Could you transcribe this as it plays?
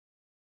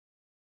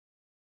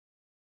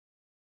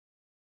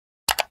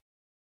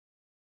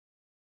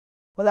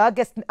Well,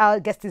 our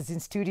guest is in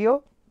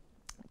studio.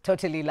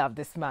 Totally love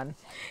this man.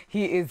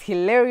 He is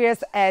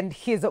hilarious and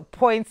his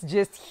points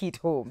just hit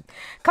home.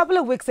 A couple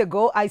of weeks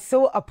ago, I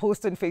saw a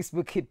post on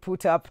Facebook he'd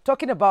put up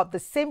talking about the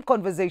same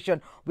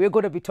conversation we're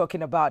going to be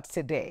talking about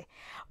today.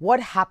 What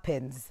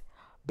happens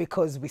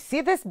because we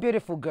see this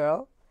beautiful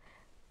girl,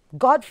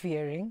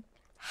 God-fearing,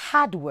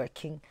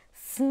 hardworking,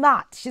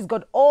 smart. She's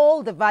got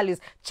all the values.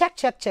 Check,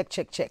 check, check,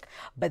 check, check.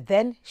 But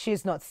then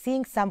she's not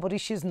seeing somebody.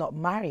 She's not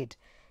married.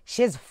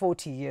 She's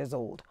 40 years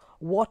old.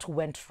 What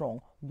went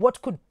wrong?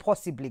 What could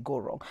possibly go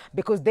wrong?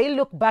 Because they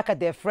look back at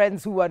their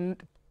friends who are,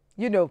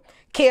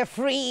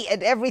 carefree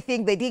and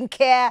everything. They didn't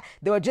care.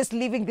 They were just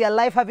living their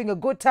life, having a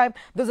good time.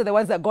 Those are the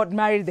ones that got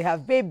married. They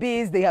have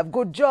babies. They have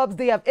good jobs.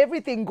 They have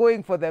everything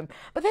going for them.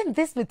 But then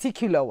this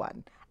particular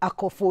one,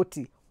 Ako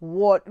 40,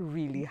 what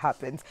really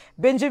happens?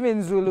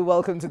 Benjamin Zulu,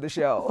 welcome to the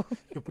show.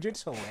 You put it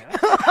so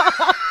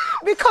well.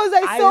 Because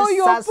I saw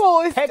your post.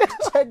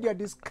 I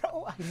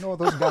know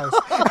those guys.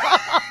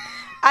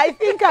 I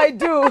think I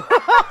do.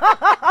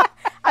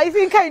 I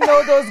think I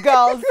know those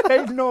girls.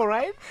 I know,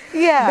 right?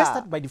 Yeah. Let's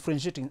start by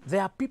differentiating.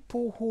 There are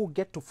people who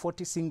get to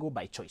 40 single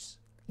by choice.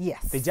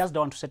 Yes. They just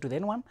don't want to settle with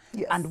anyone.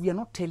 Yes. And we are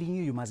not telling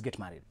you must get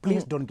married.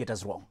 Please don't get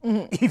us wrong.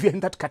 If you're in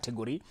that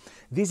category,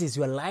 this is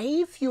your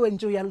life. You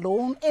enjoy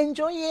alone.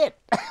 Enjoy it.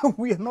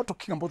 We are not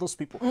talking about those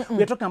people.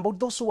 We are talking about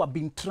those who have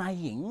been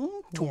trying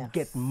to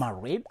get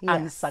married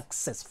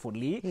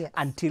unsuccessfully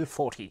until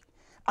 40.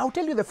 I'll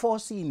tell you the 4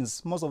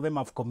 sins most of them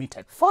have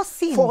committed. 4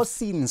 sins? 4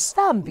 sins.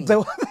 Sambi.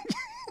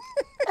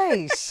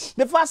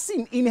 The first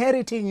sin,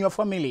 inheriting your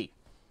family.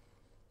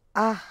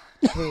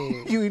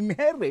 You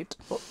inherit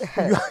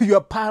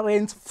your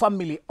parents'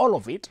 family, all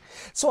of it,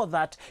 so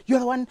that you're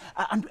the one,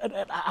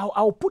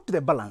 I'll put the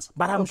balance,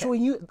 but I'm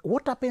showing you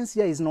what happens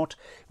here is not,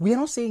 we are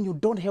not saying you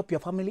don't help your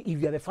family if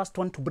you're the first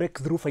one to break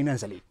through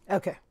financially.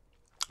 Okay.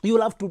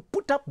 You'll have to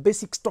put up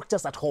basic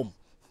structures at home.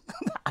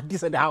 A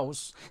decent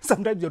house.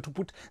 Sometimes you have to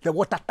put the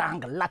water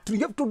tank, latrine.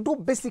 You have to do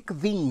basic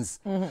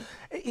things.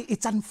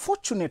 It's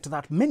unfortunate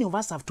that many of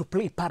us have to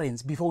play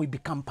parents before we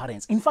become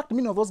parents. In fact,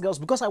 many of those girls,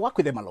 because I work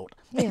with them a lot,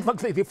 in fact,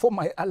 they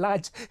form a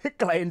large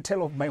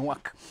clientele of my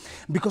work,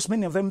 because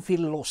many of them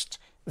feel lost.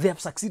 They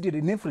have succeeded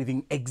in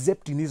everything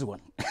except in this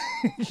one.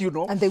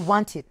 And they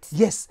want it.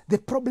 Yes. The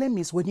problem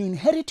is when you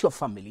inherit your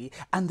family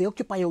and they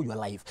occupy all your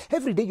life,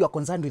 every day you are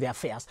concerned with their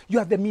affairs. You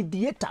are the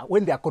mediator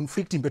when they are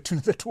conflicting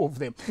between the two of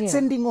them.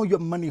 Sending all your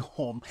money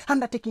home,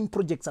 undertaking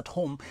projects at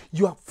home.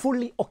 You are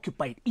fully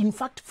occupied. In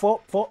fact,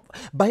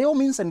 by all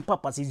means and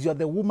purposes, you are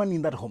the woman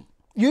in that home.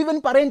 You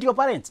even parent your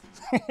parents.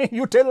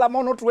 You tell them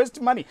how not to waste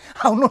money,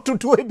 how not to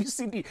do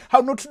ABCD, how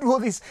not to do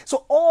this.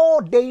 So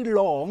all day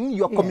long,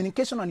 your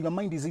communication and your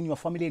mind is in your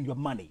family and your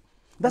money.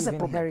 That's the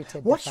problem.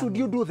 What should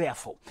you do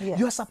therefore?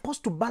 You are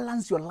supposed to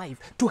balance your life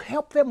to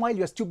help them while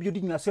you're still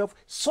building yourself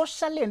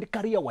socially and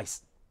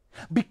career-wise.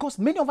 Because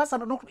many of us are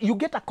not, you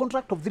get a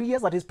contract of 3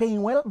 years that is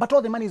paying well, but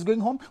all the money is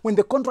going home. When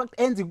the contract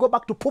ends, you go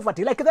back to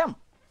poverty like them.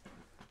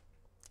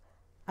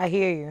 I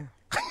hear you.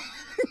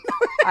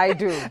 I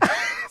do.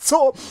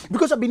 So,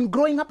 because you've been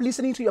growing up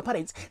listening to your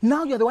parents,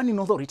 now you're the one in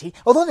authority.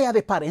 Although they are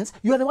the parents,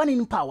 you are the one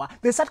in power.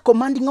 They start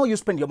commanding how you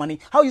spend your money,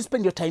 how you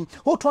spend your time,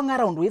 who to hang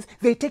around with.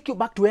 They take you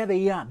back to where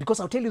they are.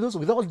 Because I'll tell you this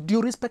with all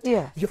due respect,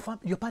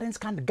 your parents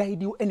can't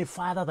guide you any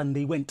farther than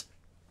they went.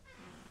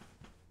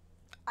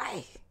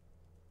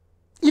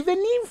 Even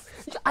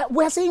if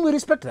we're saying we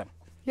respect them.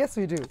 Yes,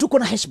 we do. Tuko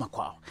na heshima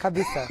kwao.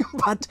 Kabisa.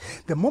 But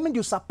the moment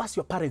you surpass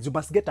your parents, you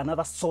must get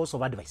another source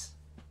of advice.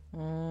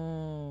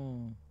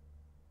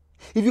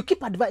 If you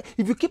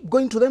keep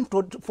going to them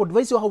for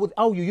advice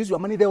how you use your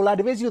money, they will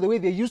advise you the way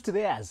they used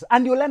theirs,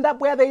 and you'll end up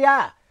where they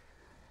are.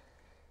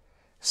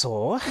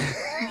 So,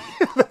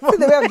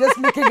 the way I'm just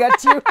looking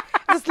at you,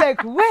 it's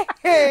like,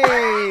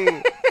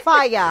 hey,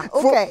 fire.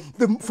 Okay.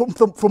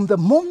 From the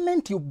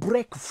moment you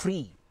break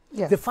free,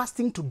 the first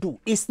thing to do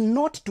is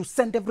not to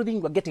send everything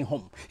you're getting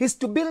home. It's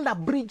to build a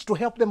bridge to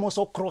help them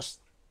also cross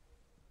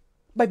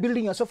by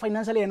building yourself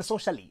financially and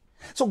socially.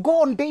 So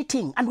go on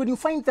dating, and when you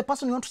find the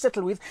person you want to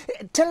settle with,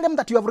 tell them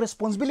that you have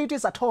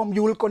responsibilities at home.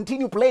 You will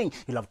continue playing.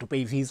 You'll have to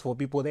pay fees for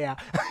people there.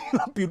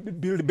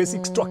 Build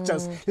basic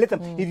structures. Let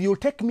them. If you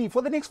take me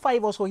for the next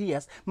 5 or so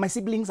years, my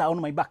siblings are on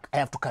my back. I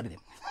have to carry them.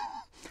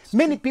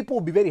 Many people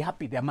will be very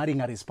happy they are marrying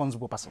a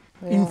responsible person.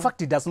 In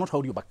fact, it does not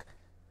hold you back.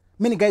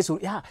 Many guys will,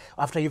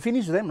 after you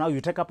finish with them, now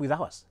you take up with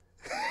ours.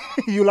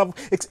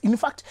 In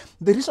fact,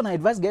 the reason I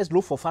advise guys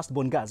look for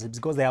firstborn girls is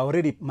because they are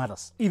already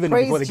mothers. Even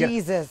Praise before they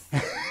Jesus.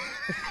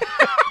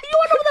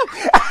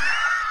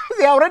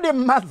 They are already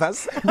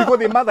mothers before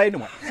they mother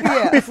anyone.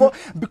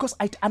 Because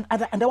I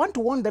want to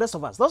warn the rest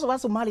of us. Those of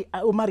us who marry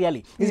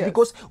early is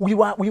because we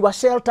were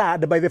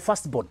sheltered by the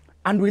firstborn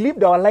and we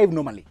lived our life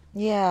normally.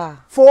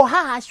 For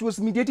her, she was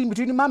mediating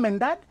between mom and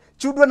dad,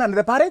 children and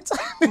the parents,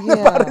 the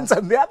parents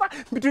and the other,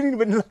 between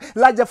even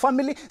larger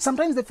family.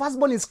 Sometimes the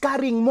firstborn is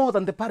carrying more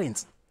than the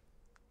parents.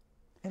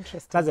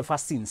 Interesting. That's the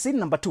first sin. Sin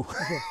number 2.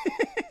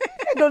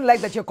 I don't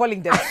like that you're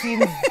calling them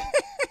sins.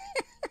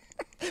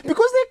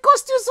 Because they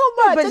cost you so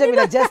Benjamin,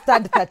 I just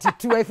turned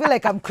 32. I feel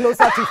like I'm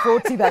closer to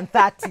 40 than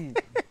 30.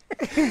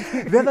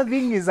 The other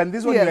thing is, and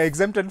this one Yes. you are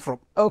exempted from,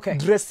 Okay.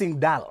 dressing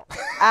dull.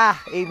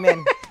 Ah,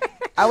 amen.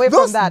 Away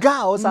Those from that.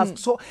 girls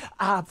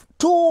are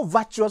too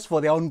virtuous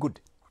for their own good.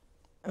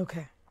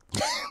 Okay.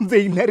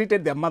 They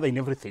inherited their mother in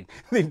everything.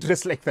 They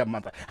dress like their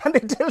mother. And they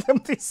tell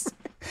them this.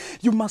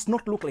 You must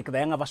not look like the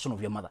younger version of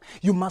your mother.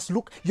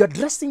 Your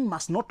dressing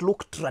must not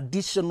look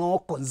traditional,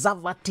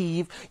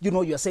 conservative. You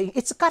know, you're saying,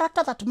 it's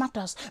character that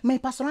matters. My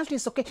personality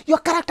is okay. Your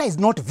character is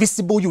not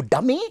visible, you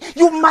dummy.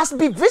 You must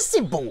be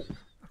visible.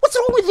 What's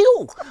wrong with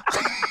you?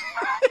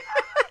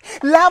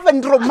 Love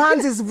and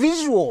romance is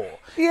visual.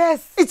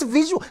 Yes. It's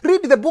visual.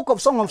 Read the book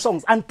of Song of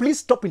Songs and please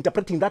stop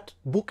interpreting that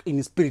book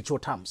in spiritual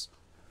terms.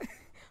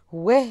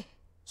 Where?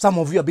 Some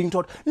of you are being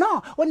taught,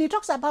 no, when he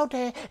talks about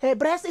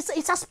breast,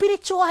 it's a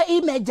spiritual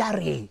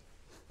imagery.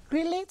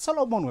 Really?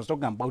 Solomon was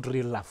talking about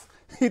real love.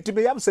 It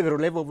may have several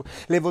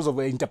levels of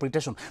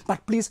interpretation.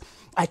 But please,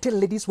 I tell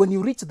ladies, when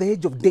you reach the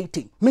age of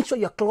dating, make sure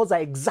your clothes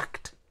are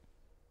exact.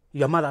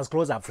 Your mother's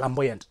clothes are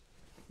flamboyant.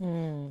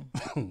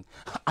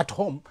 At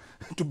home,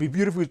 to be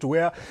beautiful, to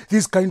wear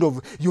this kind of,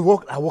 you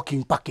walk a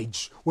walking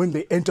package. When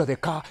they enter the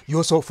car, you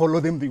also follow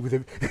them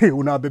with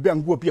unabebea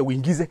nguo pia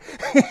uingize.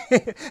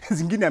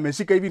 Zingine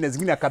ameshika hivi na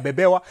zingine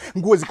akabebewa.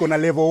 Nguo ziko na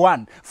level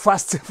 1,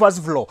 first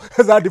floor,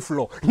 third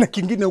floor, na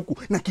kingine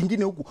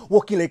huku,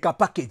 walking like a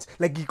package,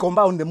 like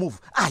Gikomba on the move.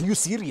 Are you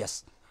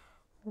serious?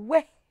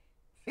 Where?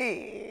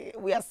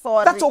 We are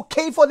sorry. That's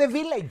okay for the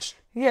village.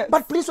 Yes.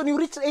 But please, when you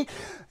reach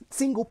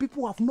single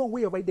people have no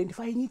way of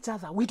identifying each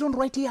other. We don't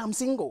write here, I'm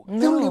single. No.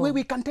 The only way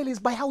we can tell is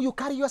by how you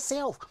carry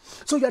yourself.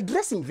 So your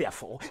dressing,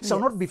 therefore, shall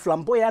not be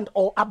flamboyant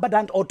or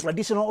abundant or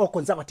traditional or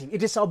conservative.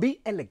 It shall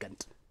be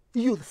elegant,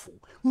 youthful,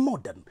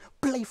 modern,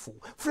 playful,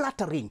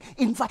 flattering,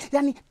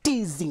 yani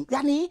teasing,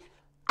 yani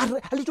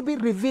a little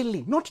bit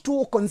revealing, not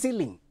too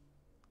concealing.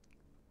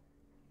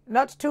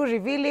 Not too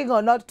revealing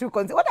or not too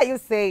concealing. What are you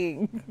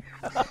saying?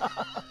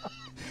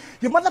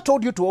 Your mother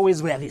told you to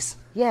always wear this.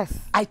 Yes.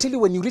 I tell you,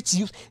 when you reach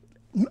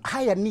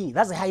higher knee,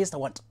 that's the highest I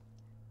want.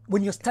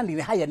 When you're standing,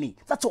 the higher knee,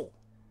 that's all.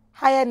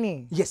 Higher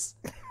knee? Yes.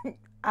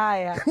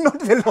 Higher. Not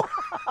the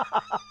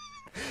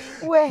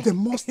low. Where? The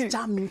most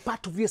charming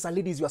part of you as a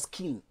lady is your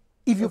skin.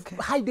 If you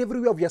hide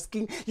everywhere of your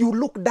skin, you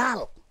look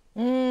dull.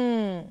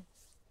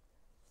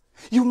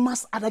 You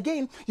must, and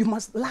again, you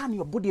must learn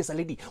your body as a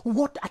lady.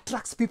 What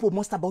attracts people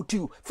most about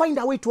you? Find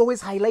a way to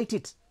always highlight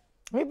it.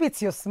 Maybe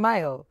it's your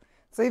smile.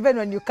 So even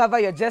when you cover,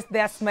 you're just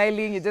there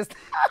smiling, you're just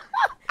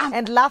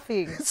and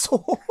laughing.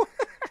 So,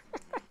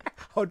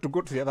 how to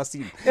go to the other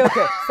scene?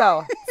 Okay,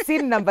 so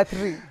scene number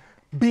 3.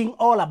 Being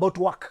all about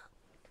work.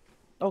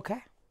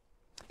 Okay.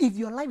 If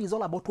your life is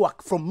all about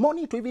work, from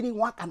morning to evening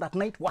work and at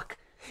night work,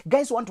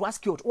 guys want to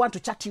ask you, want to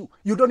chat you,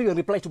 you don't even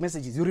reply to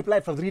messages. You reply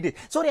for 3 days.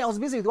 Sorry, I was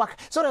busy with work.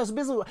 Sorry, I was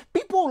busy with work.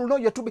 People will know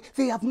you're too busy.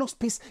 They have no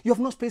space. You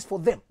have no space for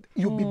them.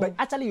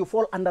 Actually, you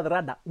fall under the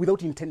radar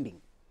without intending.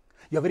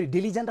 You're very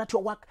diligent at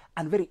your work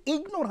and very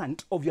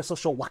ignorant of your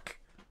social work.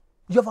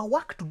 You have a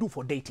work to do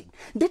for dating.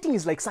 Dating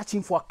is like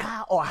searching for a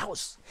car or a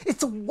house.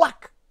 It's a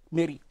work,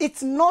 Mary.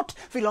 It's not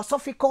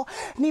philosophical.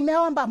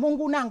 Nimeomba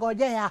Mungu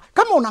nangojea.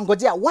 Kama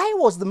unangojea, why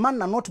was the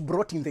manna not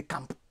brought in the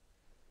camp?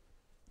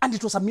 And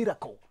it was a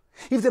miracle.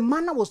 If the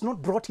manna was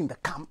not brought in the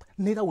camp,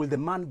 neither will the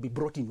man be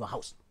brought in your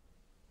house.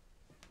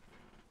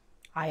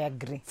 I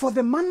agree. For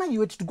the manna, you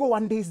had to go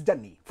 1 day's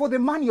journey. For the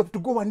man, you have to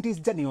go 1 day's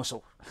journey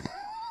also.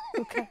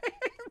 Okay.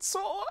 So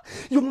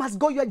you must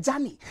go your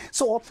journey.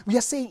 So we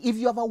are saying, if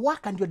you have a work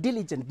and you're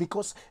diligent,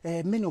 because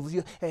many of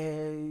you,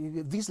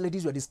 these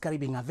ladies you are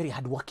describing are very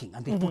hardworking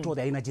and they put all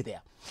their energy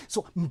there.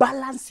 So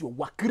balance your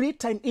work. Great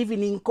time,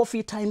 evening,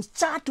 coffee times,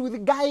 chat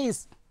with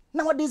guys.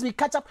 Nowadays we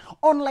catch up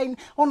online.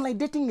 Online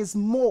dating is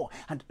more.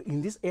 And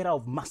in this era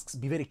of masks,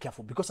 be very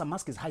careful, because a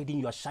mask is hiding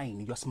your shine,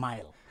 your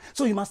smile.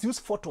 So you must use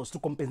photos to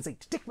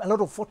compensate. Take a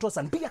lot of photos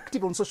and be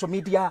active on social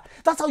media.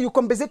 That's how you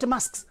compensate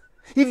masks.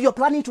 If you're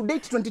planning to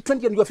date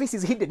 2020 and your face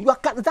is hidden,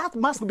 that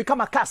mask will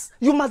become a curse.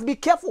 You must be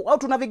careful how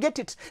to navigate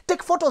it.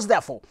 Take photos,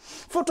 therefore.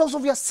 Photos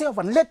of yourself,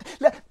 and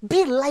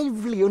be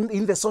lively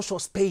in the social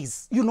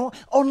space. You know,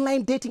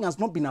 online dating has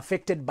not been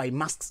affected by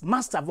masks.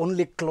 Masks have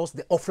only closed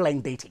the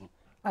offline dating.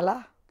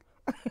 Allah.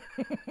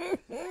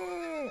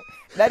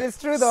 That is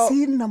true, though.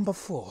 Scene number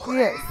 4.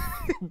 Yes.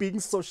 Being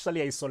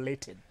socially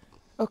isolated.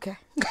 Okay.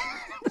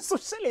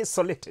 Socially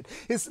isolated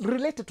is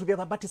related to the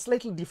other, but it's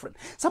slightly different.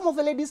 Some of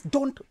the ladies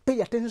don't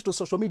pay attention to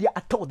social media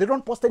at all. They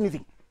don't post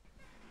anything.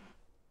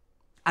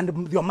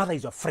 And your mother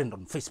is your friend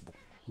on Facebook,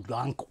 your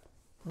uncle.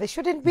 They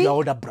shouldn't be. Your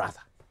older brother.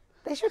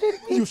 They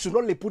shouldn't be. You should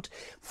only put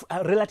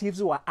relatives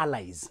who are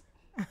allies.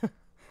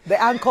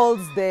 The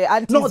uncles, the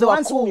aunties. No, the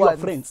ones cool who are your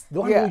friends.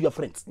 The ones who are your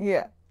friends.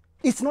 Yeah.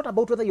 It's not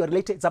about whether you're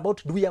related. It's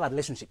about, do we have a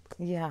relationship?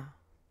 Yeah.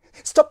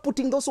 Stop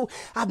putting those who,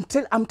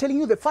 I'm telling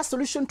you, the first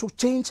solution to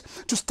change,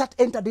 to start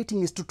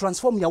dating is to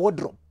transform your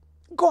wardrobe.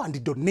 Go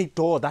and donate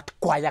all that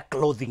choir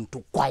clothing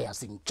to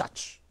choirs in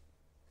church.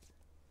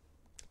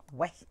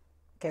 Wait.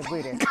 Okay,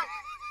 wait.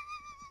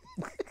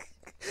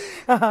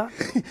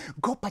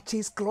 Go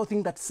purchase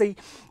clothing that say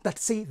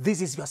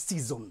this is your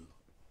season,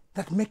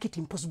 that make it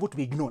impossible to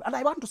be ignored. And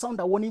I want to sound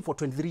a warning for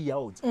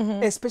 23-year-olds,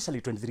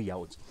 especially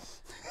 23-year-olds.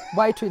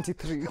 Why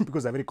 23?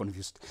 Because they're very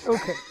confused.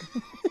 Okay.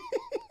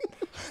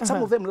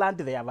 Some of them land,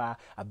 they have a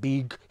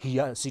big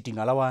here sitting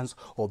allowance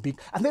or big,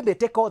 and then they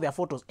take all their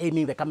photos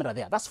aiming the camera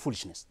there. That's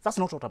foolishness. That's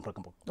not what I'm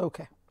talking about.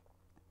 Okay.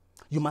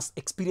 You must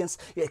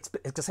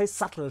exercise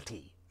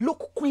subtlety.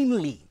 Look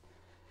queenly.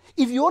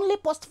 If you only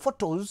post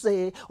photos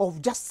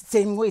of just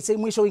same way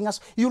showing us,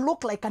 you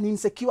look like an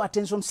insecure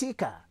attention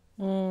seeker.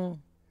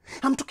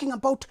 I'm talking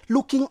about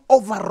looking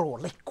overall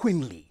like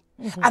queenly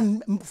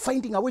and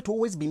finding a way to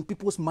always be in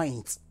people's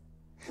minds.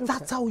 Okay.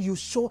 That's how you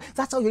show,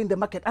 that's how you're in the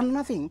market. And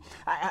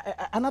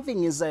another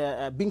thing is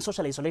being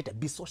socially isolated.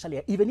 Be socially,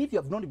 even if you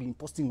have not been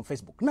posting on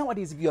Facebook.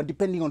 Nowadays, if you are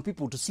depending on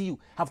people to see you,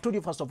 I've told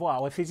you, first of all,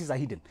 our faces are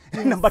hidden.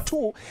 Number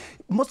two,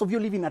 most of you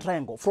live in a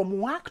triangle. From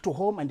work to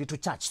home and to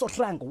church. So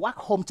triangle, work,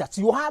 home, church.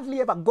 You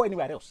hardly ever go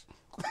anywhere else.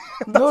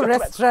 No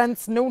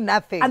restaurants, no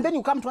nothing. And then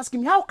you come to ask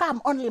me, how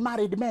come only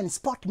married men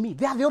spot me?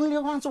 They are the only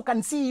ones who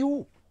can see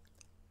you.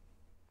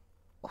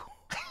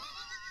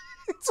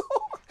 So,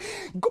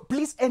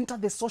 please enter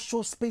the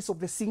social space of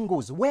the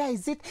singles. Where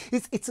is it?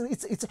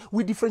 It's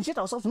we differentiate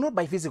ourselves not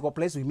by physical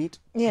place we meet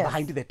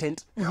behind the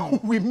tent.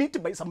 We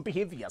meet by some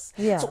behaviors.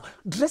 Yeah. So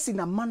dress in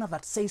a manner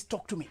that says,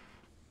 talk to me.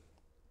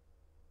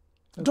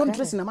 Okay. Don't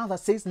dress in a manner that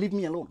says, leave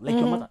me alone, like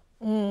your mother.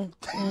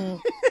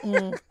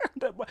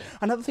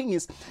 Another thing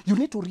is, you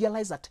need to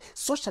realize that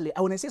socially,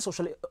 when I say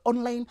socially,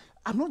 online,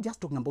 I'm not just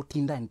talking about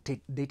Tinder and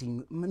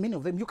dating. Many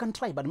of them, you can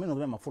try, but many of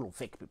them are full of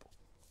fake people.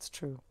 It's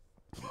true.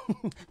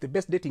 The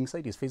best dating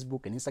site is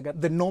Facebook and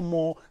Instagram, the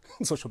normal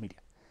social media.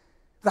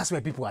 That's where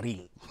people are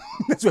real.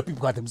 That's where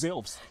people are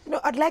themselves. You know,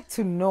 I'd like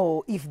to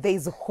know if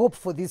there's hope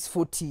for this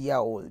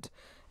 40-year-old.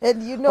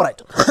 And you know, right.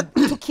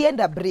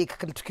 Tukienda break,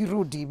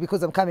 tukirudi,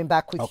 because I'm coming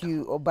back with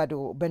you,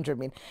 Obado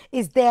Benjamin.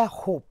 Is there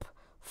hope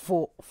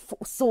for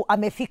so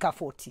amefika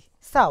 40,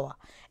 sawa,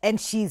 and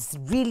she's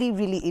really,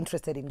 really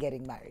interested in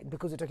getting married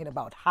because we're talking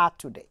about her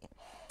today.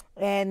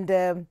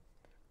 And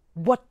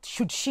what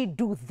should she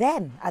do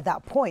then at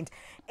that point?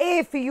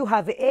 If you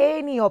have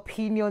any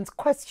opinions,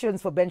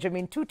 questions for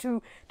Benjamin,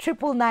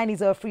 22999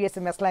 is our free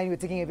SMS line. We're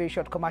taking a very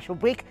short commercial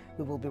break.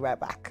 We will be right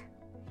back.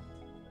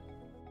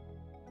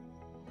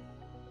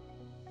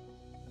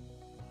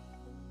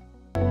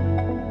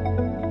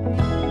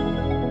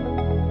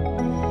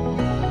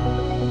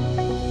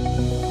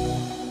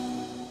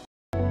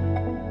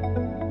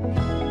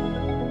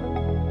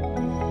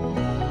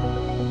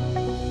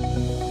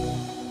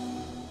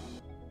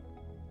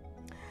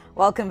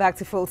 Welcome back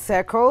to Full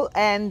Circle.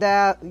 And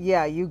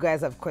yeah, you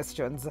guys have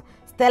questions.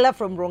 Stella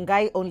from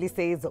Rongai only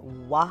says,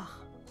 wah.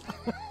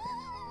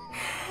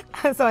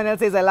 Someone else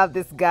says, I love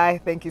this guy.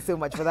 Thank you so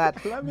much for that.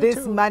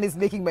 This man is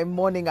making my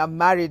morning. I'm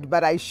married,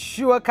 but I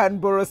sure can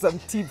borrow some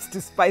tips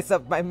to spice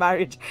up my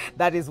marriage.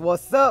 That is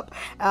what's up.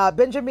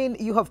 Benjamin,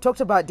 you have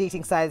talked about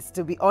dating sites.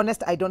 To be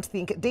honest, I don't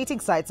think dating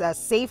sites are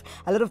safe.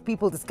 A lot of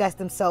people disguise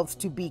themselves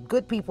to be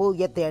good people,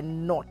 yet they're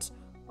not.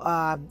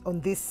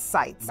 On this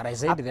site. But I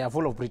said they are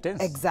full of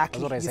pretense.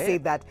 Exactly, you say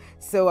that.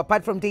 So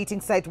apart from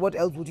dating site, what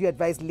else would you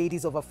advise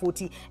ladies over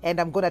 40? And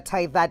I'm going to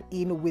tie that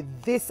in with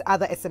this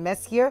other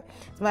SMS here.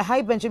 So my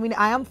hi Benjamin,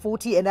 I am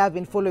 40 and I've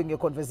been following your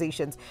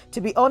conversations.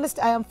 To be honest,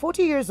 I am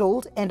 40 years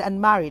old and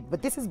unmarried,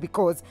 but this is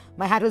because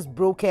my heart was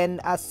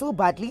broken so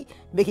badly,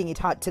 making it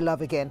hard to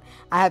love again.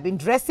 I have been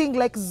dressing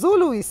like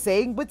Zulu is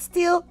saying, but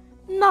still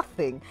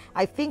nothing.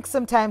 I think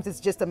sometimes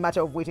it's just a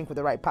matter of waiting for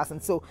the right person.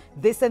 So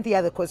this and the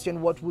other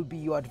question, what would be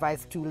your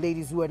advice to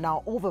ladies who are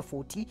now over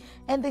 40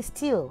 and they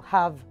still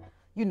have,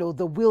 you know,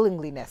 the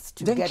willingness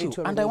to get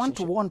into a relationship? And I want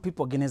to warn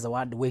people against the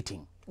word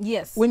waiting.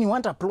 Yes. When you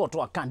want a plot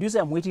or a car, do you say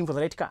I'm waiting for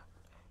the right car?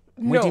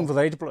 Waiting for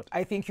the right plot.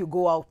 I think you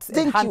go out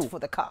and hunt for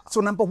the car.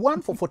 So number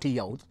one for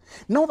 40-year-olds,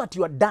 now that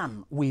you are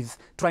done with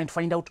trying to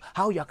find out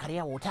how your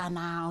career will turn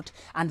out,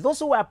 and those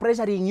who are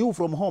pressuring you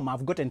from home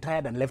have gotten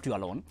tired and left you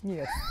alone.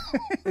 Yes,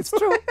 it's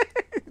true.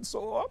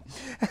 So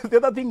the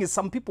other thing is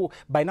some people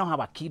by now have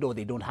a kid or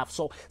they don't have.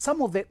 So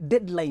some of the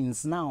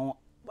deadlines now,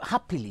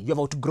 happily, you have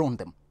outgrown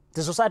them.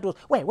 The society was,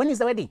 wait, when is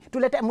the wedding? To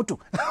let them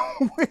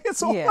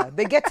So yeah,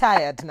 they get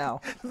tired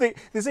now. They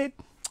say,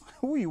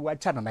 who you are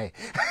channel.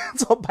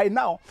 So by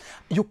now,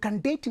 you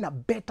can date in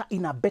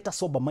a better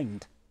sober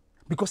mind.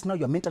 Because now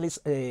you're mentally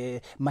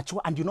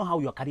mature and you know how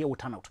your career will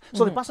turn out.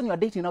 So the person you're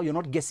dating now, you're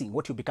not guessing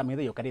what you become,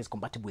 whether your career is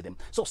compatible with them.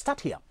 So start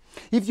here.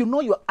 If you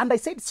know and I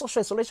said social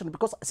isolation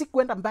because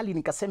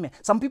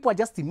some people are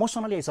just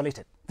emotionally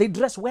isolated. They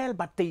dress well,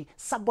 but they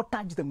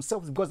sabotage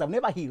themselves because they've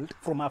never healed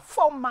from a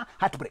former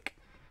heartbreak.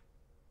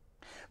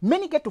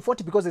 Many get to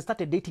 40 because they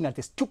started dating at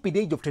the stupid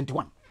age of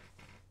 21.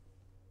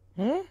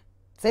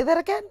 Say that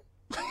again?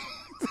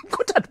 They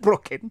got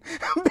heartbroken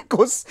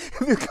because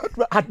they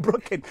got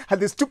heartbroken at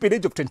the stupid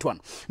age of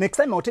 21. Next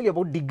time I'll tell you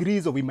about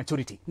degrees of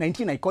immaturity.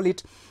 19, I call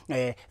it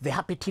the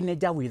happy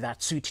teenager with a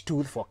sweet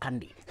tooth for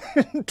candy.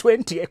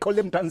 20, I call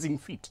them dancing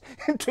feet.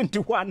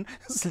 21,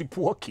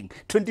 sleepwalking.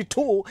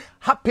 22,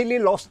 happily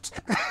lost.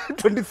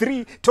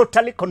 23,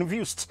 totally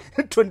confused.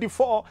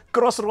 24,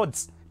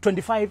 crossroads.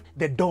 25,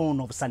 the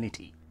dawn of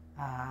sanity.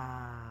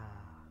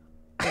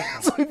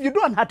 So if you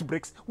don't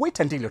heartbreaks, wait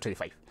until you're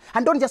 25.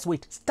 And don't just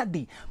wait.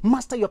 Study.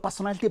 Master your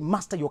personality.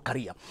 Master your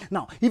career.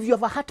 Now, if you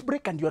have a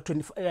heartbreak and you're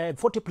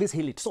 40, please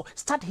heal it. So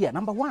start here.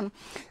 Number one,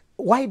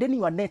 widen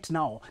your net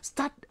now.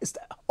 Start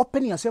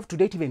open yourself to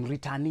date even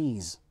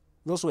returnees.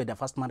 Those who had their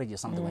first marriage,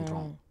 something went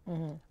wrong.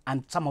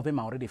 And some of them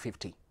are already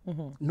 50.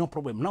 No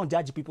problem. Now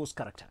judge people's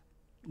character,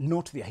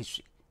 not their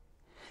history.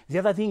 The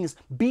other thing is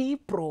be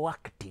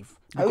proactive.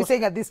 Are you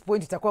saying at this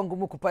point itakuwa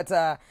ngumu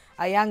kupata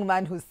a young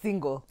man who's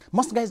single?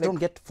 Most guys don't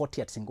get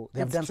 40 at single. They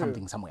have done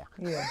something somewhere.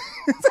 Yeah.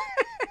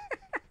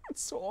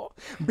 So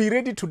be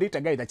ready to date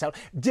a guy with a child.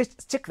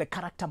 Just check the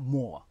character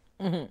more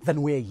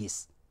than where he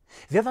is.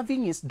 The other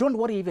thing is don't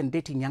worry even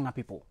dating younger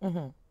people.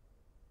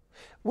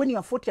 When you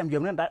are 40 and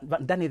you have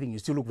not done anything, you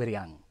still look very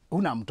young.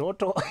 Una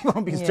mtoto,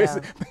 be stressed,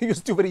 you're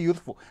still very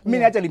youthful.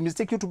 Many actually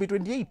mistake you to be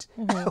 28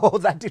 or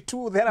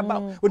 32,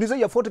 thereabout. When you say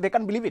you're 40, they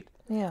can't believe it.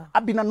 Yeah.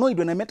 I've been annoyed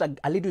when I met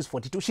a lady who's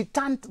 42. She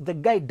turned the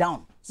guy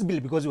down simply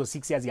because he was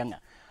 6 years younger.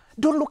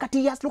 Don't look at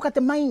years, look at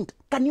the mind.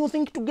 Can you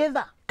think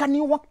together? Can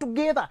you work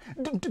together?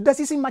 Does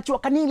he seem mature?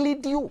 Can he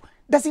lead you?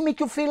 Does he make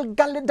you feel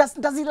gallant?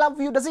 Does he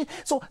love you? Does he?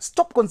 So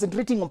stop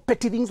concentrating on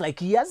petty things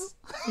like years.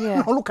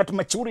 Yeah. Now look at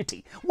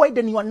maturity.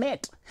 Widen your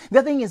net. The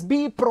other thing is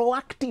be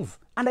proactive.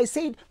 And I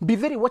said, be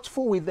very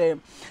watchful with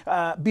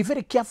be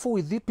very careful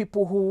with the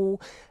people who,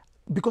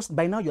 because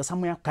by now you're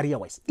somewhere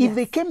career-wise. If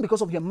they came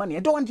because of your money,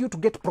 I don't want you to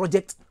get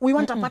projects. We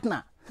want a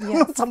partner. Yes.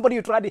 Not somebody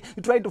you try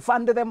to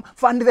fund them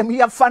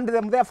here, fund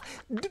them there.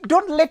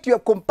 Don't let your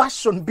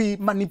compassion be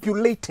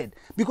manipulated.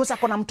 Because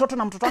akona mtoto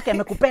na mtoto wake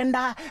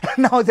amekupenda,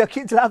 now the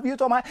kids love you,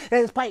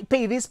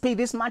 pay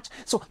this much.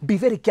 So be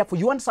very careful.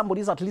 You want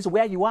somebody who's at least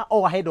where you are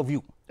or ahead of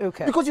you.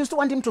 Okay. Because you still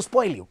want him to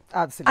spoil you.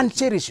 Absolutely. And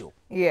cherish you.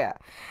 Yeah.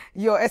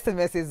 Your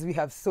SMSs, we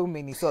have so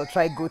many, so I'll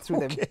try to go through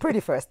them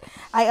pretty first.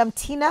 I am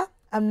Tina.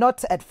 I'm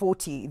not at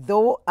 40,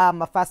 though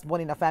I'm a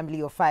firstborn in a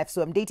family of 5.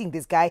 So I'm dating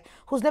this guy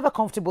who's never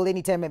comfortable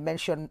anytime I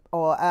mention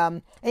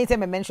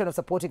of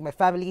supporting my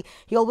family.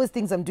 He always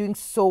thinks I'm doing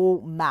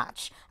so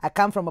much. I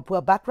come from a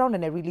poor background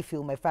and I really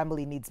feel my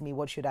family needs me.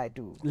 What should I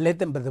do? Let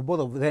them, but the both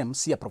of them,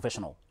 see a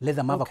professional. Let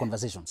them have a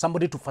conversation.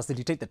 Somebody to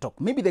facilitate the talk.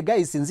 Maybe the guy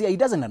is sincere. He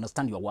doesn't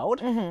understand your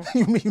world.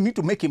 You need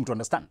to make him to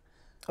understand.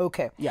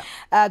 Okay. Yeah.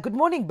 Good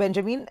morning,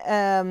 Benjamin.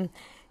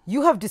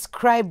 You have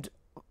described...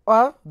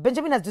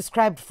 Benjamin has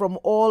described from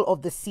all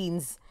of the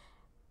scenes.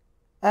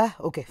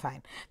 Okay,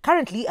 fine.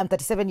 Currently, I'm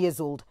 37 years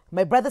old.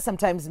 My brother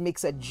sometimes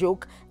makes a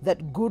joke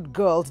that good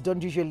girls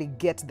don't usually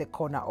get the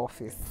corner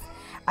office.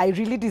 I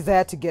really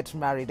desire to get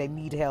married. I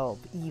need help.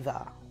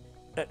 Eva.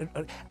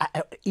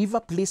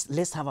 Eva, please,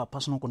 let's have a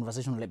personal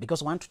conversation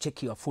because I want to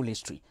check your full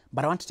history.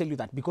 But I want to tell you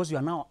that because you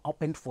are now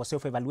open for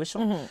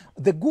self-evaluation,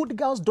 the good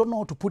girls don't know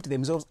how to put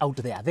themselves out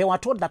there. They were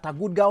told that a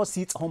good girl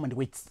sits home and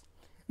waits.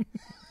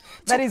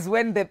 That is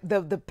when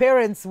the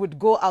parents would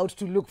go out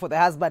to look for the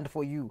husband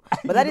for you.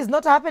 But that is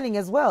not happening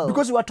as well.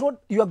 Because you are told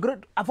you are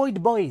good,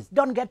 avoid boys,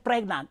 don't get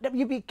pregnant,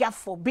 you be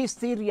careful, be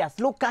serious,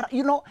 look at,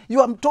 you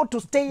are told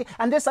to stay,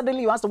 and then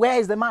suddenly you ask, where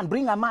is the man?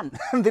 Bring a man.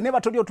 They never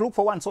told you to look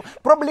for one. So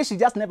probably she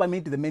just never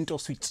made the mental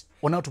switch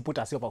on how to put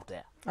herself out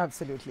there.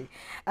 Absolutely.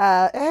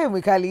 Hey,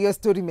 Mikali, your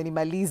story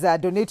minimaliza.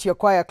 Donate your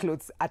choir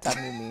clothes at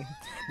Mimi.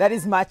 That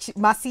is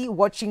Masi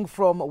watching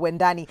from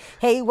Wendani.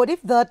 Hey, what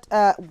if that?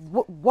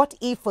 What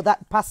if for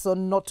that person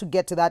not to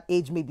get to that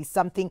age may be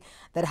something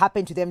that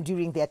happened to them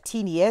during their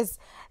teen years?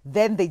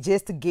 Then they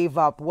just gave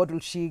up. What will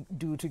she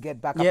do to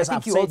get back up? Yes, I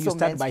think you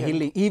start by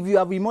healing. If you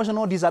have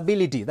emotional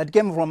disability that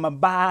came from a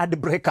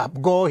bad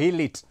breakup, go heal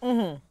it.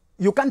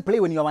 You can't play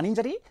when you have an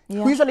injury.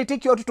 Yeah. We usually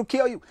take you out to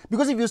cure you.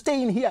 Because if you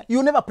stay in here,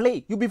 you never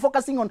play. You'll be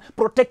focusing on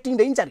protecting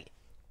the injury.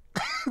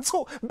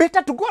 So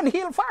better to go and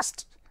heal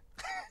first.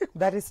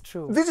 That is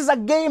true. This is a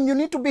game. You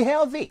need to be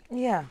healthy.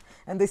 Yeah.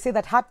 And they say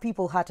that hurt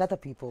people hurt other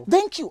people.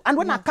 Thank you. And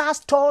when a car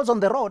stalls on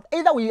the road,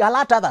 either we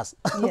alert others,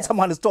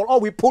 someone is stalled, or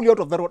we pull you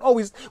out of the road.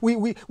 Always,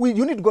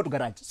 you need to go to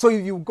garage. So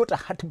if you got a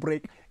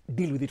heartbreak,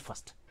 deal with it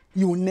first.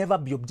 You will never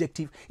be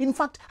objective. In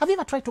fact, have you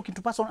ever tried talking to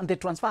a person and they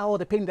transfer all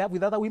the pain they have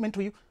with other women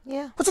to you?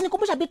 Yeah. But you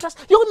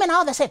women are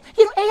all the same.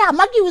 Yeah,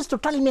 Maggie used to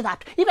tell me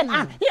that. Even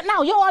Anne.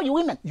 Now, you are you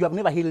women. You have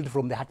never healed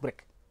from the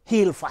heartbreak.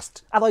 Heal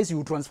first. Otherwise,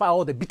 you transfer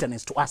all the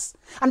bitterness to us.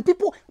 And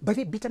people, by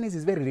the way, bitterness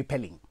is very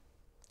repelling.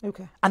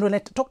 Okay. And when I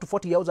talk to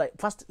 40-year-olds,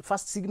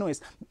 first signal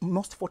is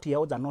most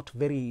 40-year-olds are not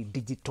very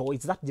digital.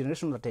 It's that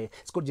generation that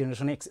it's called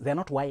Generation X. They're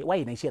not Y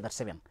in Asia, that's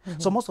 7.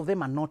 So most of them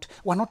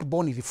were not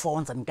born with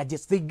phones and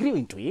gadgets. They grew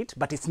into it,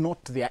 but it's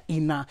not their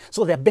inner.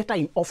 So they're better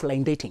in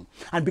offline dating.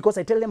 And because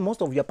I tell them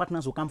most of your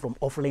partners will come from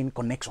offline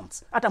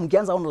connections. At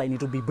mkianza online,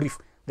 it will be brief.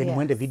 Then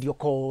when the video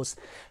calls,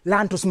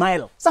 learn to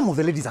smile. Some of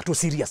the ladies are too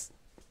serious.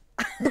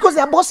 Because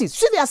they are bosses.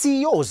 See, they are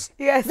CEOs.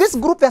 Yes. This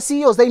group, they are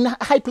CEOs. They're in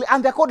high place,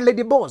 and they're called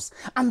lady boss.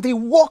 And they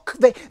walk,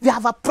 they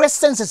have a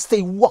presence as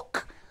they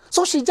walk.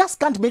 So she just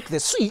can't make the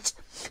switch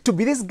to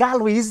be this girl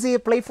who is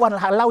playful and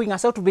allowing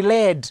herself to be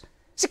led.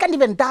 She can't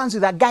even dance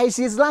with a guy.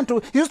 She's learned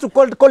to, used to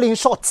call in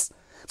shots.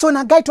 So when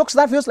a guy talks,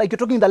 that feels like you're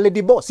talking to the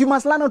lady boss. You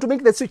must learn how to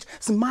make the switch.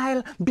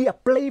 Smile, be a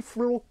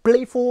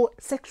playful,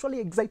 sexually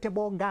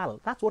excitable girl.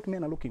 That's what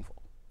men are looking for.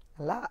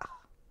 Allah.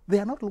 They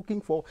are not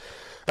looking for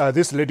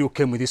this lady who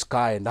came with this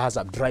car and has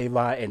a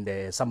driver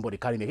and somebody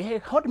carrying it. Hey,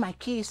 hold my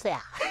keys there.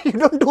 You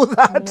don't do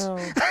that.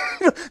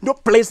 No.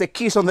 Don't place the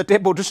keys on the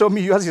table to show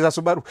me yours is a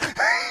Subaru.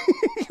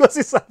 Yours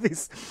is a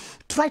this.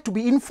 Try to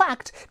be, in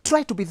fact,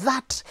 try to be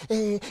that.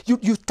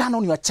 You turn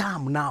on your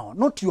charm now,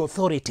 not your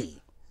authority.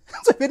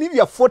 So even if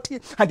you're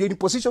 40 and you're in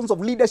positions of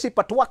leadership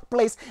at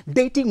workplace,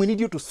 dating, we need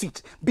you to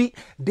sit.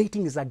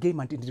 Dating is a game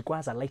and it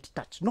requires a light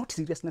touch, not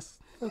seriousness.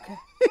 Okay.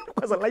 It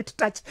requires a light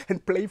touch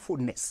and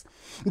playfulness.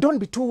 Don't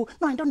be too,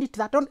 no, I don't need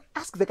that. Don't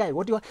ask the guy,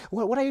 what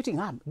are you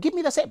eating? Give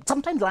me the same.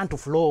 Sometimes learn to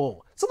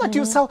flow. So that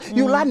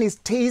you learn his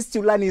taste,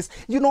 you learn his,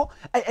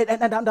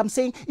 and I'm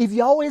saying, if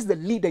you're always the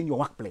leader in your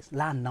workplace,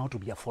 learn now to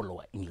be a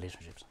follower in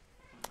relationships.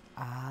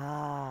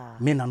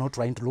 Men are not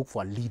trying to look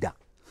for a leader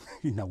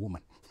in a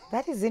woman.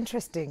 That is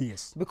interesting.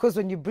 Yes. Because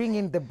when you bring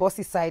in the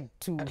bossy side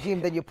to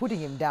him, then you're putting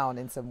him down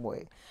in some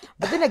way.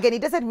 But then again,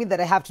 it doesn't mean that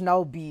I have to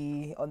now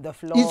be on the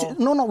floor.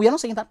 No, we are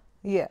not saying that.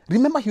 Yeah.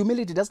 Remember,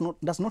 humility does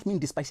not mean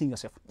despising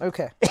yourself.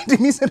 Okay.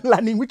 It means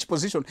learning which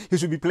position you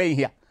should be playing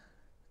here.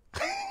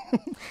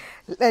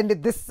 And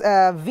this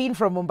Veen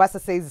from Mombasa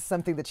says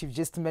something that you've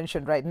just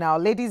mentioned right now.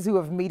 Ladies who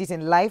have made it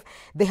in life,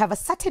 they have a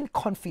certain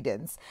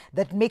confidence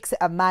that makes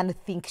a man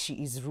think she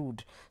is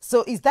rude.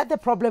 So is that the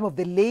problem of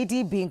the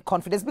lady being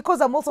confident?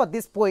 Because I'm also at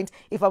this point,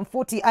 if I'm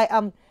 40, I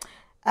am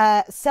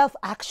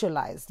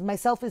self-actualized. My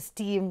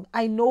self-esteem,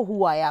 I know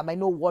who I am. I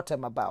know what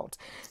I'm about.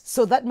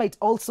 So that might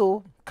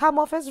also come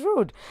off as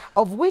rude,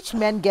 of which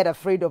men get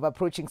afraid of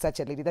approaching such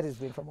a lady. That is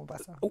Veen from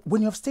Mombasa.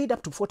 When you have stayed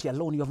up to 40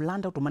 alone, you have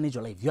learned how to manage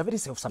your life. You are very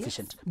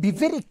self-sufficient. Yes. Be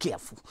very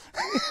careful.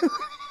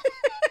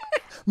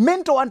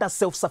 Men don't want a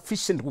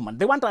self-sufficient woman.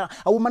 They want a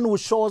woman who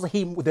shows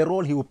him the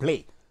role he will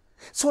play.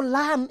 So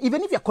learn,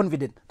 even if you're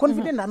confident.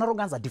 Confident and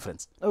arrogance are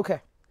different. Okay.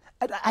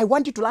 I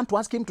want you to learn to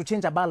ask him to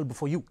change a bulb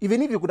for you.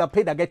 Even if you could have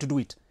paid a guy to do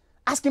it.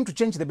 Ask him to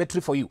change the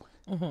battery for you.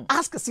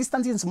 Ask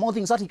assistance in small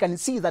things so that he can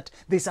see that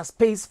there's a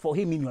space for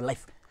him in your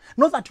life.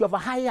 Not that you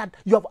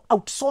have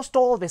outsourced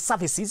all the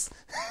services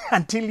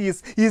until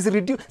he's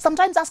reduced.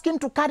 Sometimes ask him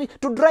to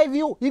drive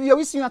you. If you're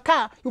using a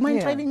car, you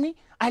mind driving me?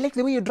 I like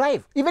the way you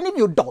drive. Even if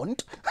you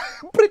don't,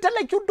 pretend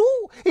like you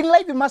do. In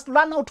life, you must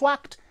learn how to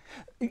act.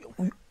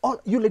 All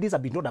you ladies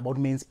have been told about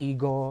men's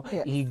ego.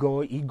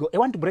 I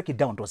want to break it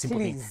down to a simple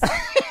thing.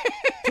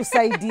 To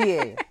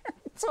idea.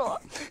 So,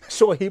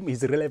 show him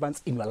his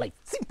relevance in your life.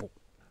 Simple.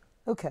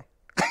 Okay.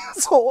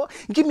 So,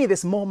 give me the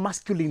small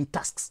masculine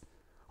tasks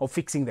of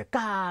fixing the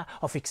car,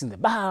 of fixing the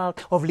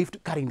bulb, of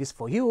carrying this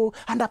for you,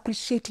 and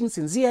appreciating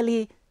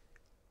sincerely.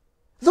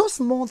 Those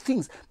small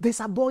things. There's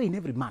a boy in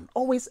every man.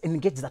 Always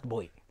engage that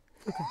boy.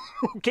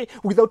 Okay,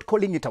 without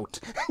calling it out.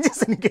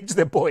 Just engage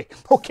the boy.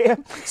 Okay,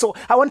 so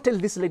I want to tell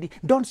this lady,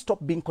 don't stop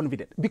being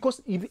confident.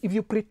 Because if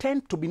you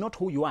pretend to be not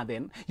who you are,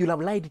 then you'll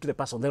have lied to the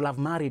person. They'll have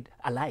married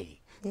a lie.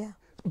 Yeah.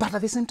 But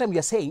at the same time,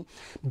 you're saying,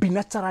 be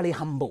naturally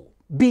humble.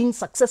 Being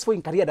successful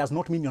in career does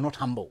not mean you're not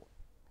humble.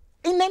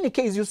 In any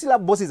case, you still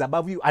have bosses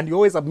above you and you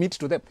always submit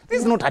to them.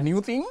 This is not a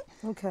new thing.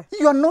 Okay.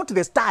 You are not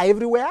the star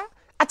everywhere.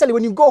 Actually,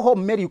 when you go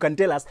home, Mary, you can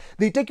tell us,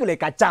 they take you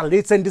like a child.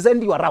 They send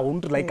you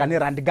around like an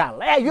errand girl.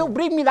 Hey, you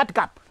bring me that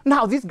cup.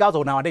 Now, these girls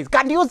are nowadays.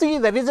 Can you see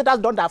the visitors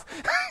don't have?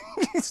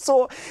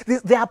 So,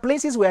 there are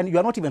places where you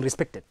are not even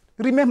respected.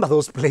 Remember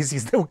those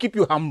places. They will keep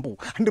you humble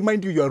and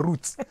remind you your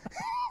roots.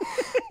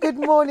 Good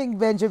morning,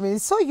 Benjamin.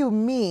 So you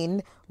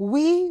mean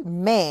we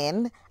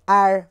men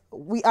are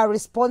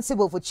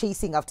responsible for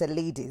chasing after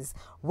ladies,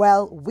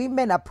 while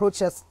women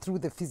approach us through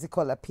the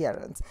physical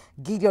appearance?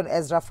 Gideon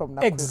Ezra from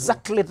Nakuru.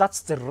 Exactly,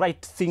 that's the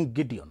right thing,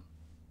 Gideon.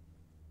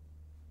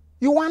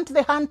 You want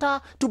the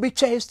hunter to be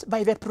chased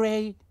by the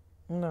prey?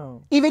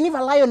 No. Even if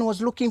a lion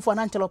was looking for an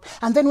antelope,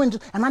 and then when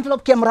an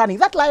antelope came running,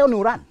 that lion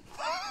will run.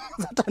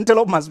 That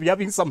antelope must be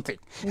having something.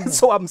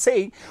 So I'm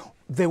saying,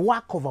 the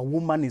work of a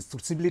woman is to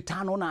simply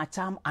turn on her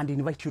charm and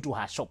invite you to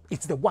her shop.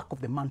 It's the work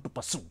of the man to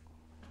pursue.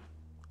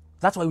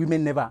 That's why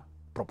women never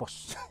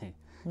propose.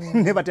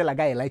 Never tell a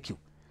guy I like you.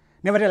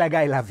 Never tell a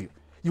guy I love you.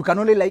 You can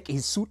only like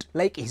his suit,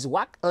 like his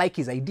work, like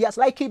his ideas,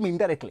 like him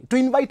indirectly, to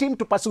invite him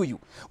to pursue you.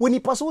 When he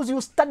pursues you,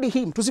 study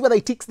him to see whether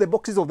he ticks the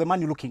boxes of the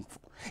man you're looking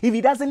for. If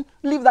he doesn't,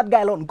 leave that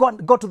guy alone.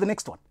 Go to the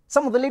next one.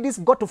 Some of the ladies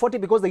got to 40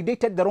 because they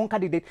dated the wrong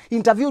candidate,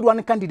 interviewed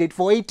one candidate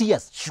for 8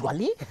 years.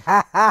 Surely? This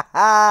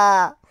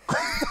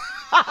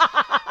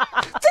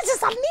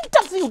is an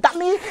interview,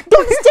 dummy.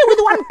 Don't stay with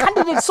one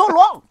candidate so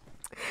long.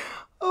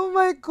 Oh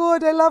my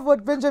God, I love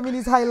what Benjamin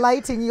is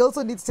highlighting. He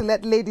also needs to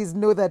let ladies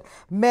know that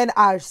men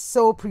are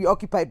so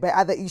preoccupied by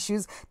other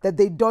issues that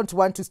they don't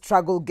want to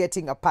struggle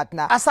getting a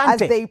partner. Asante. As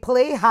they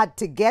play hard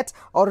to get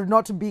or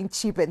not being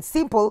cheap and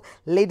simple,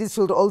 ladies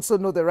should also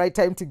know the right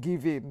time to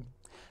give in.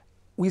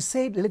 We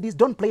said, ladies,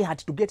 don't play hard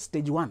to get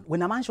stage one.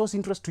 When a man shows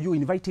interest to you,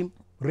 invite him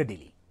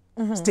readily.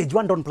 Stage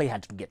one, don't play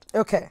hard to get.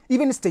 Okay.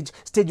 Even stage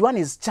one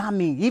is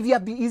charming. If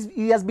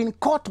he has been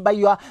caught by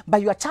your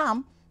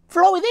charm,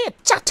 flow with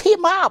it. Chat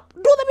him up.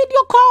 Do the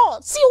video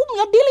call. See whom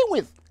you're dealing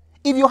with.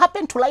 If you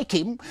happen to like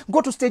him,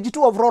 go to stage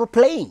 2 of role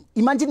playing.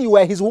 Imagine you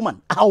were his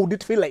woman. How would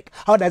it feel like?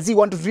 How does he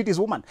want to treat his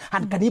woman?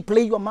 And can he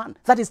play your man?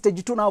 That is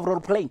stage 2 now of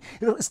role playing.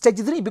 Stage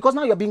 3, because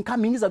now you're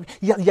becoming,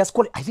 he has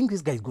called, I think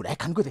this guy is good. I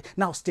can go there.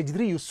 Now stage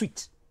 3, you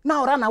switch.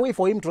 Now run away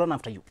for him to run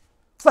after you.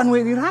 So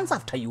when he runs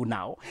after you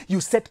now, you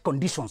set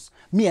conditions.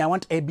 Me, I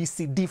want A, B,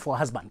 C, D for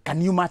husband.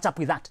 Can you match up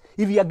with that?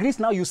 If he agrees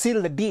now, you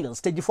seal the deal,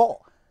 stage 4.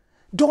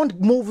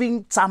 Don't move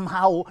in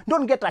somehow.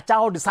 Don't get a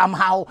child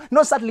somehow.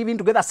 Not start living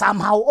together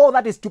somehow. Oh,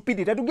 that is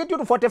stupidity. To get you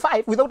to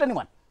 45 without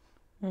anyone.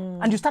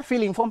 And you start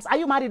feeling forms. Are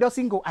you married or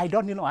single? I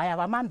don't, I have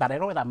a man, but I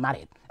don't know that I'm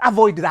married.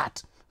 Avoid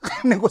that.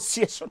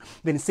 Negotiation.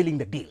 Then sealing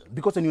the deal.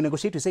 Because when you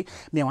negotiate, you say,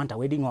 me, I want a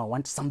wedding or I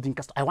want something.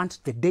 I want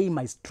the day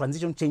my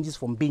transition changes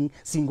from being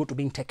single to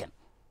being taken.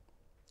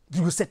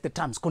 You set the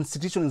terms.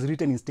 Constitution is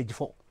written in stage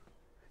 4.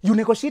 You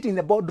negotiate in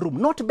the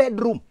boardroom, not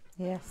bedroom.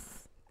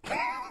 Yes.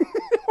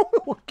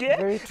 Okay.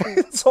 Very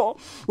true. So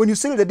when you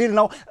seal the deal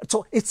now,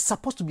 so it's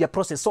supposed to be a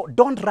process. So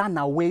don't run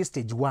away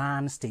stage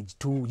 1, stage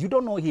 2. You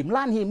don't know him.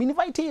 Learn him.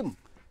 Invite him.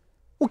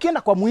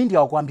 Ukienda kwa muhindi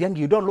wakuambiangi,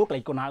 you don't look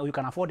like you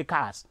can afford the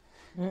cars.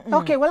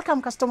 Okay,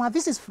 welcome customer.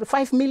 This is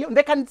 5 million.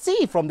 They can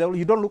see from the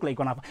you don't look like you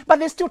can afford. But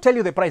they still tell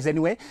you the price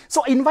anyway.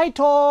 So invite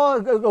all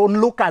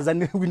onlookers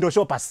and window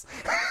shoppers.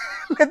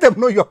 Let them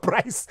know your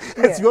price.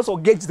 As you also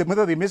gauge them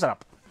whether they measure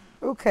up.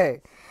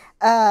 Okay.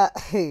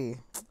 Hey,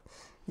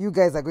 you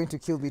guys are going to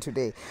kill me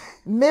today.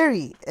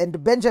 Mary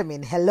and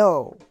Benjamin,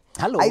 hello.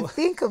 Hello. I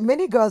think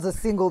many girls are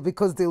single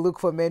because they look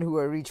for men who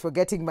are rich,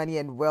 forgetting money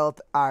and wealth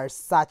are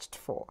searched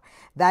for.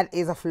 That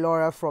is a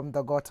Flora from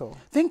the Goto.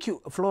 Thank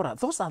you, Flora.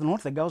 Those are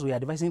not the girls we are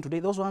advising today.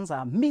 Those ones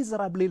are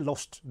miserably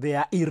lost. They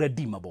are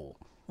irredeemable.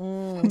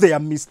 They are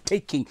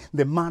mistaking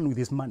the man with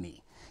his money.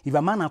 If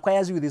a man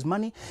acquires you with his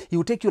money, he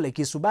will take you like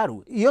his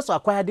Subaru. He also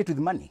acquired it with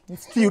money.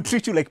 He will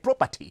treat you like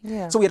property.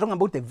 Yeah. So we are talking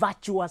about the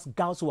virtuous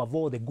girls who have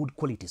all the good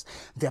qualities.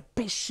 They are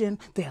patient,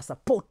 they are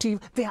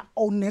supportive, they are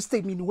honest,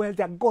 they mean well,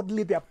 they are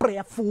godly, they are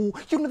prayerful.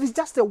 It's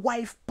just a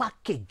wife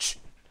package.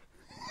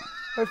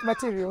 With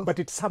material. But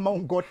it somehow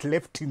got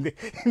left in the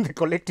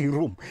collecting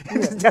room.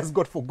 It just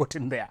got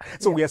forgotten there.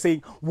 So we are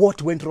saying,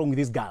 what went wrong with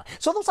this girl?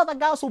 So those are the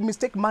girls who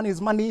mistake money as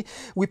money.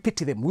 We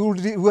pity them.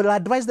 We will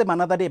advise them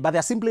another day, but they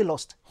are simply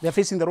lost. They are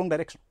facing the wrong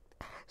direction.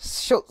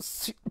 So,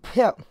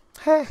 yeah.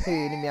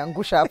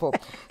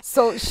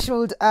 So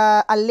should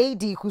a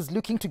lady who's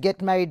looking to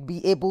get married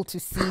be able to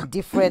see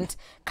different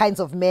kinds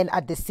of men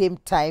at the same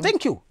time?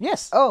 Thank you.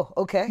 Yes. Oh,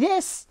 okay.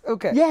 Yes.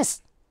 Okay.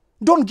 Yes.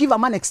 Don't give a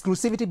man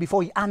exclusivity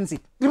before he earns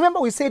it. Remember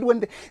we said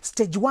when the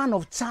stage 1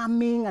 of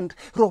charming and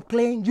role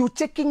playing, you're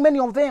checking many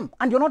of them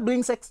and you're not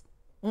doing sex.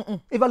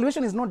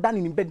 Evaluation is not done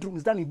in bedroom,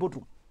 it's done in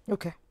boardroom.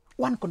 Okay.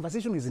 One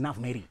conversation is enough,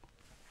 Mary.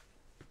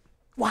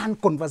 One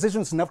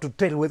conversation is enough to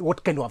tell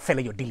what kind of a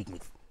fella you're dealing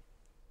with.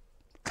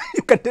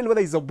 You can tell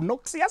whether he's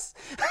obnoxious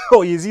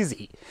or he's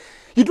easy.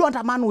 You don't want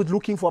a man who's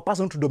looking for a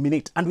person to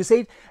dominate. And we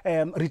said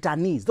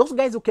returnees. Those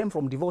guys who came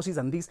from divorces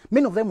and this,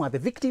 many of them were the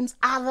victims.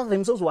 Others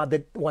themselves were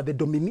the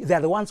they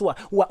are the ones who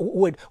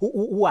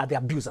are the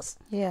abusers.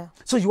 Yeah.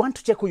 So you want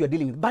to check who you're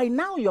dealing with. By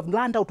now, you have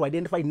learned how to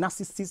identify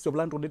narcissists. You've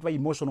learned to identify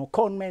emotional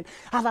con men.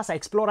 Others are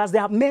explorers.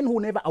 There are men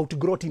who never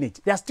outgrow teenage.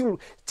 They are still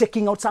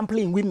checking out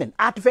sampling women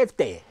at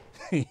 50.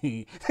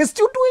 They're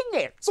still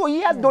doing it. So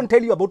years don't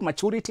tell you about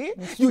maturity.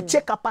 You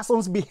check a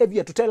person's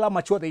behavior to tell how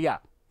mature they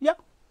are. Yeah.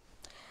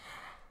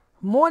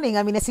 Morning,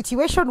 I'm in a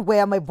situation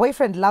where my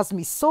boyfriend loves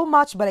me so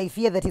much, but I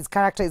fear that his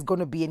character is going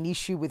to be an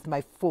issue with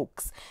my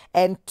folks.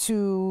 And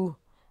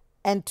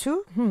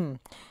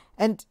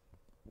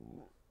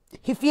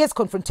he fears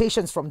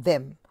confrontations from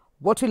them.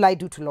 What will I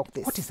do to lock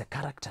this? What is the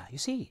character? You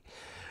see,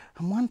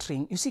 I'm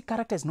wondering,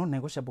 character is not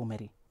negotiable,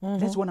 Mary.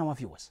 Let's warn our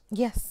viewers.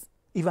 Yes.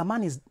 If a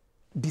man is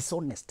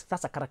dishonest,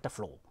 that's a character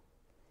flaw.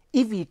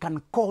 If he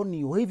can con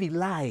you, if he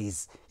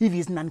lies, if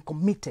he's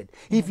non-committed,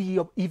 if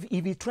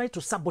he tries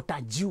to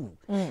sabotage you,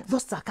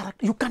 those are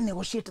character. You can't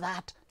negotiate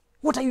that.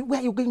 Where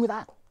are you going with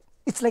that?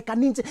 It's like a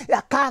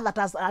car that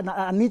has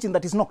an engine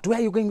that is knocked. Where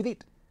are you going with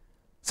it?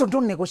 So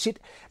don't negotiate.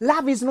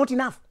 Love is not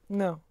enough.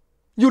 No.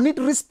 You need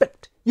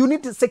respect. You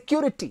need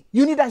security.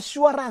 You need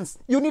assurance.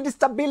 You need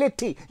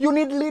stability. You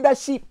need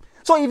leadership.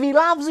 So if he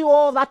loves you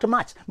all that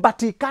much,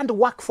 but he can't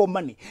work for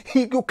money,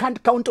 you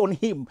can't count on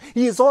him,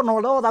 he is on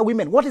all other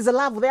women, what is the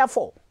love there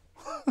for?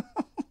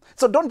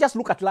 So don't just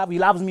look at love, he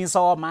loves me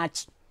so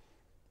much.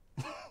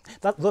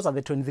 Those are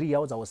the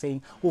 23-year-olds I was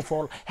saying who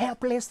fall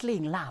helplessly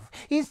in love.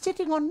 He's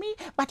cheating on me,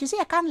 but you see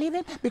I can't leave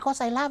him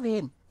because I love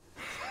him.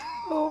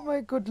 Oh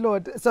my good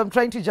Lord. So I'm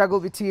trying to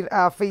juggle between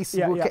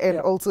Facebook and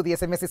also the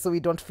SMSs so we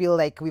don't feel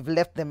like we've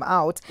left them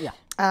out. Yeah.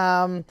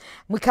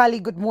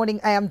 Mukali, good morning.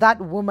 I am that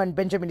woman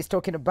Benjamin is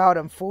talking about.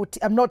 I'm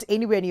 40. I'm not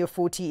anywhere near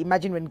 40.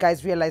 Imagine when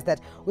guys realize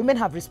that women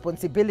have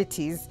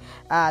responsibilities,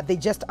 they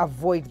just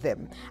avoid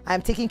them.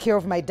 I'm taking care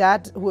of my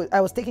dad. I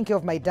was taking care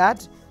of my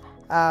dad.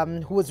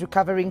 Who was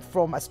recovering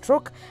from a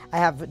stroke. I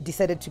have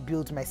decided to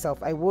build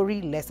myself. I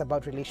worry less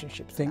about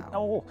relationships now.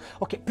 Oh,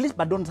 okay. Please,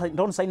 but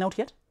don't sign out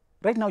yet.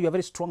 Right now, you're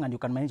very strong and you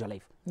can manage your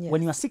life. Yes.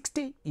 When you are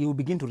 60, you will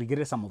begin to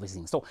regret some of these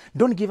things. So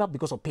don't give up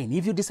because of pain.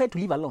 If you decide to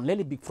live alone, let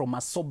it be from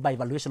a sober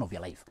evaluation of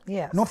your life.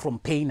 Yes. Not from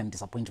pain and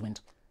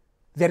disappointment.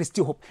 There is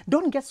still hope.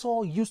 Don't get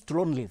so used to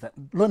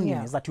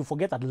loneliness that you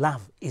forget that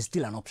love is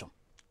still an option.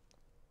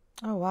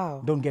 Oh,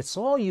 wow. Don't get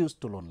so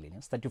used to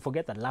loneliness that you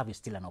forget that love is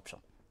still an option.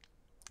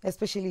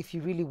 Especially if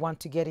you really want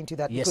to get into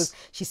that. Yes. Because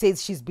she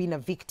says she's been a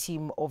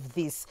victim of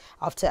this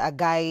after a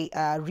guy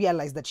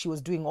realized that she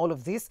was doing all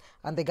of this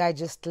and the guy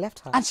just left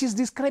her. And she's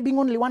describing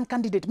only one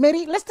candidate.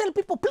 Mary, let's tell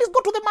people, please go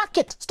to the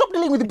market. Stop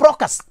dealing with the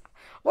brokers.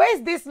 Where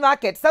is this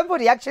market?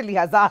 Somebody actually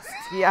has asked.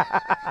 Yeah.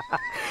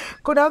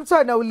 Kuna mtu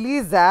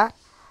anauliza,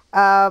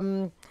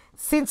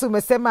 since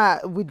umesema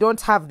we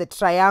don't have the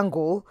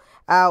triangle,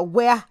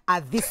 where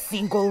are these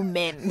single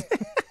men?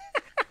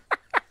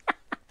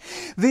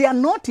 They are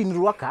not in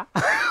Ruaka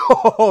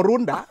or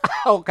Runda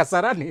or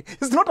Kasarani.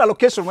 It's not a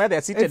location where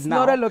they're seated now. It's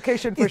not a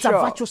location for sure.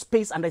 It's a virtual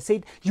space, and I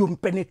said you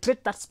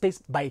penetrate that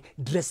space by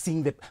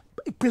dressing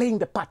playing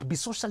the part, be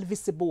socially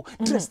visible,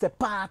 dress the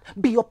part,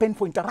 be open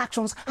for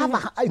interactions, have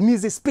an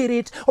easy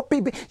spirit. Or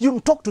maybe you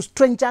talk to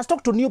strangers,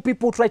 talk to new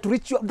people, try to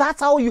reach you.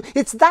 That's how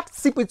it's that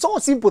simple. It's so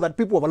simple that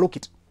people overlook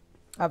it.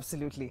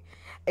 Absolutely.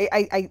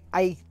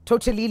 I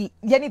totally,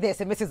 yani the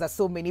SMSs are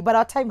so many, but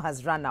our time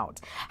has run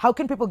out. How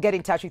can people get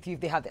in touch with you if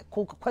they have their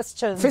cool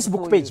questions?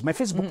 Facebook page. My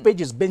Facebook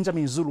page is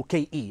Benjamin Zulu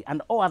KE,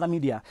 and all other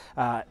media,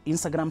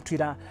 Instagram,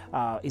 Twitter,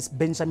 is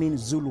Benjamin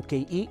Zulu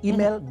KE.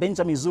 Email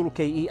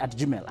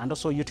benjaminzuluke@gmail, and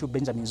also YouTube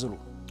Benjamin Zulu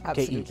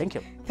KE. Thank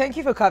you. Thank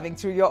you for coming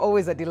through. You're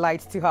always a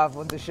delight to have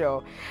on the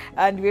show.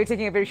 And we're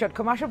taking a very short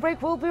commercial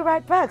break. We'll be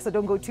right back, so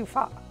don't go too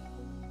far.